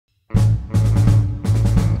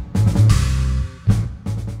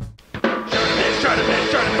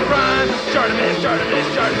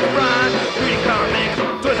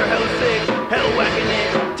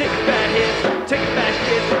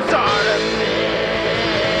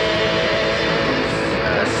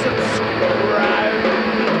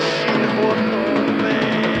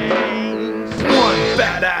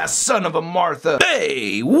son of a Martha.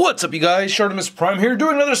 Hey, what's up you guys? ShartimusPrime here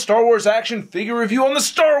doing another Star Wars action figure review on the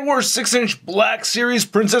Star Wars 6-inch Black Series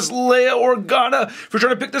Princess Leia Organa. If you're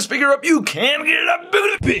trying to pick this figure up, you can get it up.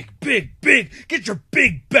 Big. Get your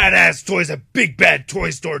big badass toys at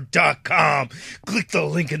BigBadToyStore.com. Click the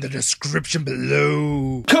link in the description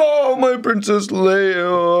below. Call my Princess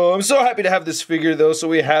Leia. I'm so happy to have this figure though. So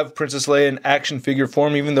we have Princess Leia in action figure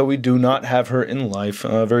form, even though we do not have her in life.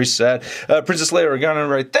 Very sad. Princess Leia Organa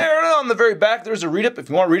right there. And on the very back, there's a read-up. If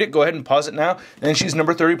you want to read it, go ahead and pause it now. And she's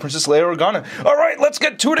number 30, Princess Leia Organa. All right, let's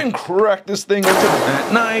get to it and crack this thing open.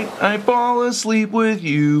 At night, I fall asleep with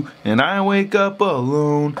you, and I wake up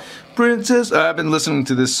alone. Princess, I've been listening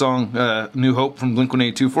to this song, New Hope from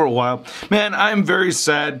Blink-182 for a while. Man, I'm very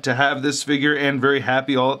sad to have this figure and very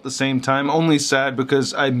happy all at the same time. Only sad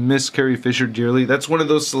because I miss Carrie Fisher dearly. That's one of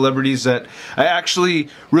those celebrities that I actually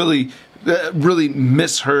really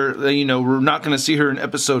miss her. You know, we're not going to see her in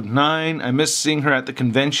episode 9. I miss seeing her at the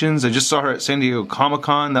conventions. I just saw her at San Diego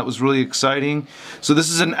Comic-Con. That was really exciting. So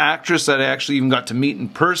this is an actress that I actually even got to meet in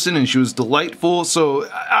person, and she was delightful. So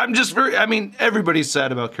I'm just I mean, everybody's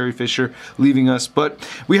sad about Carrie Fisher leaving us, but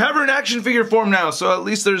we have her in action figure form now, so at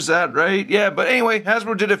least there's that, right? Yeah, but anyway,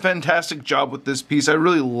 Hasbro did a fantastic job with this piece. I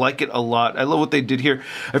really like it a lot. I love what they did here.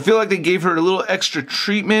 I feel like they gave her a little extra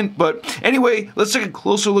treatment, but anyway, let's take a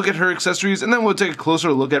closer look at her accessories, and then we'll take a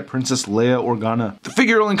closer look at Princess Leia Organa. The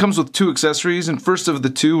figure only comes with 2 accessories, and first of the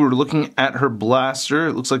 2, we're looking at her blaster.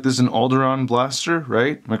 It looks like this is an Alderaan blaster,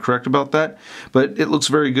 right? Am I correct about that? But it looks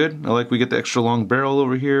very good. I like we get the extra long barrel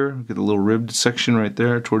over here, we get the little ribbed section right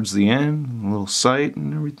there towards the end, a little sight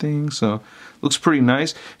and everything, so looks pretty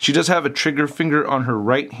nice. She does have a trigger finger on her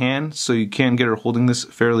right hand, so you can get her holding this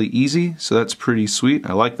fairly easy, so that's pretty sweet.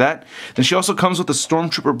 I like that. Then she also comes with a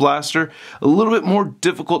Stormtrooper blaster. A little bit more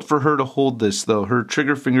difficult for her to hold this, though. Her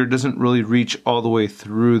trigger finger doesn't really reach all the way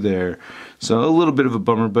through there. So a little bit of a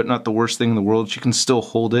bummer, but not the worst thing in the world. She can still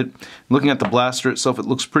hold it. Looking at the blaster itself, it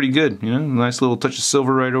looks pretty good. You know, nice little touch of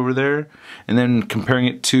silver right over there. And then comparing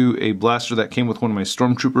it to a blaster that came with one of my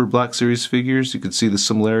Stormtrooper Black Series figures, you can see the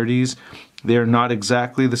similarities. They are not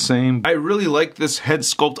exactly the same. I really like this head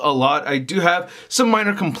sculpt a lot. I do have some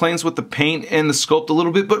minor complaints with the paint and the sculpt a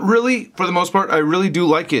little bit, but really, for the most part, I really do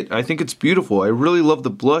like it. I think it's beautiful. I really love the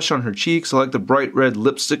blush on her cheeks. I like the bright red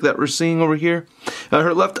lipstick that we're seeing over here.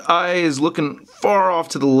 Her left eye is looking far off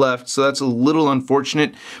to the left, so that's a little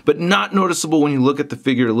unfortunate, but not noticeable when you look at the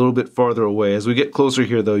figure a little bit farther away. As we get closer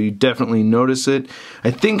here, though, you definitely notice it. I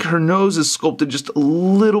think her nose is sculpted just a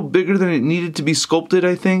little bigger than it needed to be sculpted,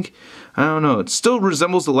 I think. I don't know. It still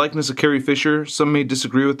resembles the likeness of Carrie Fisher. Some may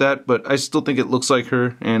disagree with that, but I still think it looks like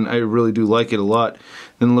her, and I really do like it a lot.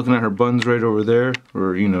 Then looking at her buns right over there,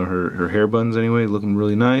 or, you know, her hair buns anyway, looking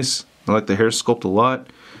really nice. I like the hair sculpt a lot.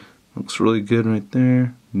 Looks really good right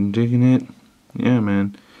there. I'm digging it. Yeah,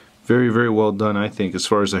 man. Very, very well done, I think, as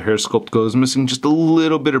far as the hair sculpt goes. Missing just a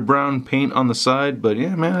little bit of brown paint on the side, but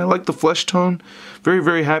yeah, man, I like the flesh tone. Very,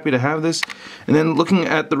 very happy to have this. And then looking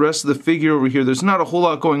at the rest of the figure over here, there's not a whole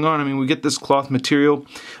lot going on. I mean, we get this cloth material.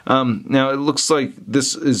 Now, it looks like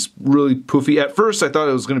this is really poofy. At first, I thought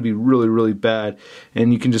it was going to be really, really bad.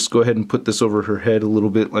 And you can just go ahead and put this over her head a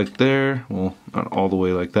little bit like there. Well, not all the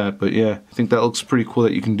way like that, but yeah, I think that looks pretty cool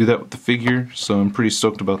that you can do that with the figure. So I'm pretty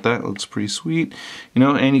stoked about that. It looks pretty sweet. You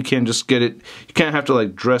know, and you can just get it. You can't have to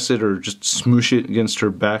like dress it or just smoosh it against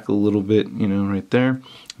her back a little bit, you know, right there.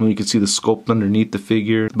 And you can see the sculpt underneath the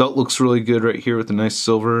figure. The belt looks really good right here with the nice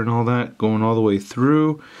silver and all that going all the way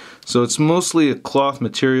through. So it's mostly a cloth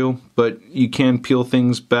material, but you can peel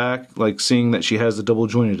things back, like seeing that she has the double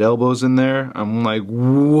jointed elbows in there. I'm like,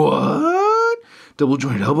 what? Double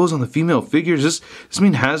jointed elbows on the female figures? Does this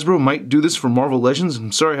mean Hasbro might do this for Marvel Legends?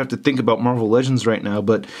 I'm sorry I have to think about Marvel Legends right now,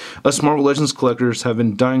 but us Marvel Legends collectors have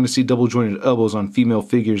been dying to see double jointed elbows on female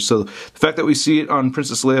figures. So the fact that we see it on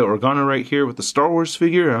Princess Leia Organa right here with the Star Wars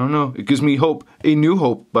figure, I don't know. It gives me hope. A new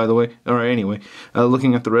hope, by the way. Alright, anyway.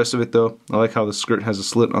 Looking at the rest of it though, I like how the skirt has a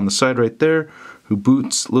slit on the side right there. Her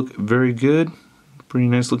boots look very good. Pretty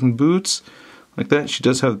nice looking boots. Like that. She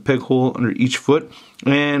does have a peg hole under each foot.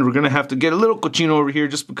 And we're going to have to get a little cochino over here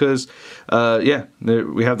just because, yeah,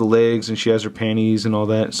 we have the legs and she has her panties and all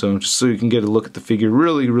that. So just so you can get a look at the figure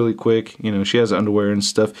really, really quick. You know, she has underwear and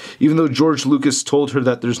stuff. Even though George Lucas told her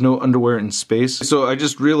that there's no underwear in space. So I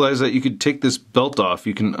just realized that you could take this belt off.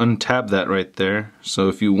 You can untab that right there. So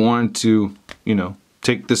if you wanted to, you know,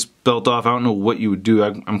 take this belt off. I don't know what you would do.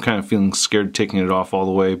 I'm kind of feeling scared taking it off all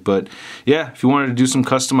the way, but yeah, if you wanted to do some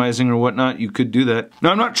customizing or whatnot, you could do that.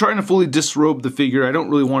 Now, I'm not trying to fully disrobe the figure. I don't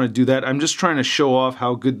really want to do that. I'm just trying to show off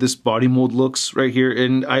how good this body mold looks right here,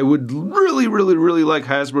 and I would really like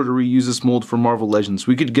Hasbro to reuse this mold for Marvel Legends.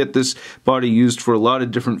 We could get this body used for a lot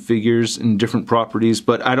of different figures and different properties,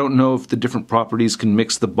 but I don't know if the different properties can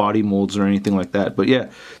mix the body molds or anything like that. But yeah,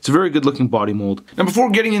 it's a very good looking body mold. Now, before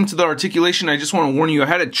getting into the articulation, I just want to warn you, I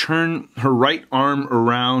had to turn her right arm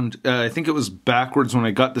around. I think it was backwards when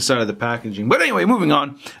I got this out of the packaging. But anyway, moving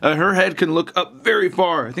on. Her head can look up very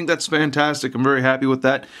far. I think that's fantastic. I'm very happy with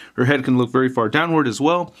that. Her head can look very far downward as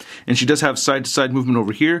well. And she does have side-to-side movement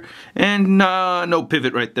over here. And no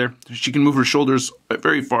pivot right there. She can move her shoulders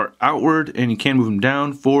very far outward, and you can move them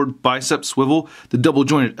down, forward, bicep swivel, the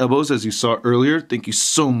double-jointed elbows, as you saw earlier. Thank you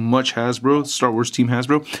so much, Hasbro, Star Wars Team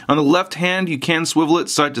Hasbro. On the left hand, you can swivel it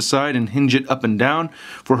side to side and hinge it up and down.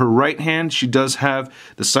 For her right hand, she does have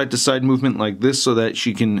the side-to-side movement like this so that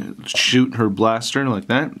she can shoot her blaster like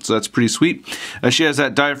that. So that's pretty sweet. She has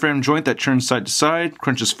that diaphragm joint that turns side to side,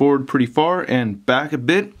 crunches forward pretty far and back a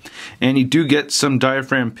bit, and you do get some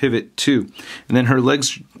diaphragm pivot too. And then her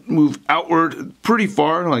legs move outward pretty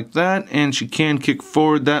far like that, and she can kick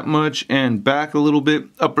forward that much and back a little bit.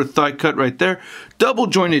 Upper thigh cut right there. Double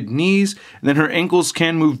jointed knees, and then her ankles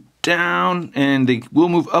can move down and they will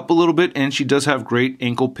move up a little bit, and she does have great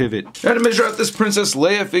ankle pivot. Now, to measure out this Princess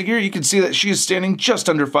Leia figure, you can see that she is standing just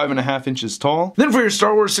under 5.5 inches tall. Then for your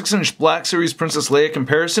Star Wars 6-inch Black Series Princess Leia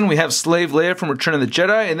comparison, we have Slave Leia from Return of the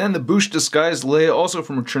Jedi, and then the Bouche disguised Leia also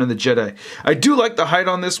from Return of the Jedi. I do like the height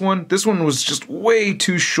on this one. This one was just way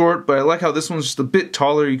too short, but I like how this one's just a bit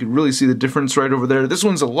taller. You can really see the difference right over there. This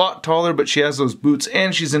one's a lot taller, but she has those boots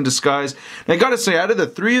and she's in disguise. And I gotta say, out of the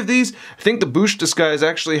three of these, I think the Bouche disguise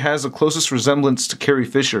actually has the closest resemblance to Carrie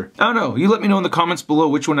Fisher. I don't know, you let me know in the comments below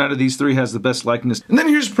which one out of these three has the best likeness. And then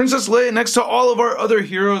here's Princess Leia next to all of our other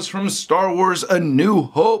heroes from Star Wars A New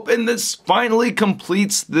Hope, and this finally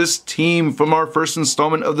completes this team from our first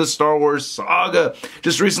installment of the Star Wars saga.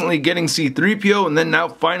 Just recently getting C-3PO and then now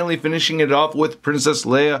finally finishing it off with Princess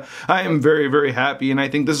Leia. I am very happy, and I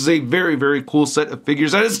think this is a very cool set of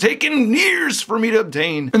figures that has taken years for me to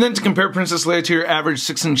obtain. And then to compare Princess Leia to your average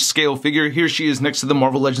 6-inch scale figure, here she is next to the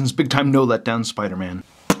Marvel Legends Big Time No Letdown Spider-Man.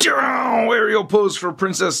 Aerial pose for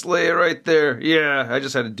Princess Leia right there. Yeah, I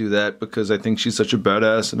just had to do that because I think she's such a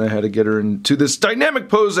badass and I had to get her into this dynamic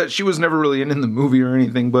pose that she was never really in the movie or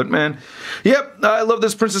anything. But man, yep, I love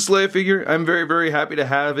this Princess Leia figure. I'm very happy to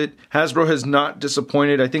have it. Hasbro has not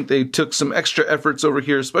disappointed. I think they took some extra efforts over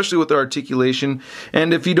here, especially with the articulation.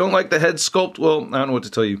 And if you don't like the head sculpt, well, I don't know what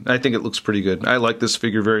to tell you. I think it looks pretty good. I like this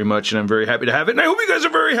figure very much and I'm very happy to have it. And I hope you guys are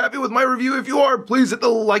very happy with my review. If you are, please hit the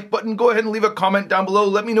like button. Go ahead and leave a comment down below.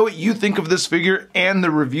 Let me know what you think of this figure and the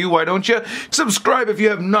review, why don't you? Subscribe if you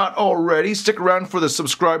have not already. Stick around for the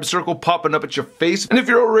subscribe circle popping up at your face. And if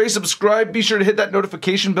you're already subscribed, be sure to hit that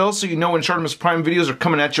notification bell so you know when Shartimus Prime videos are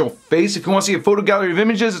coming at your face. If you want to see a photo gallery of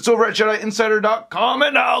images, it's over at JediInsider.com,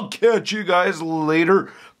 and I'll catch you guys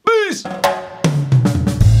later. Peace!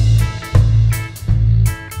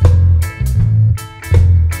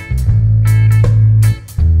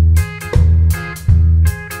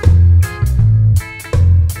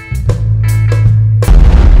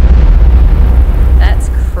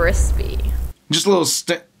 Crispy. Just a little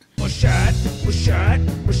We're shot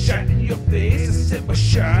in your face. I said we're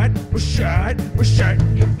shot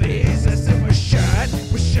in your face. I said we're shot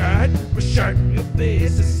in your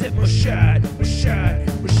face. I said we're shot.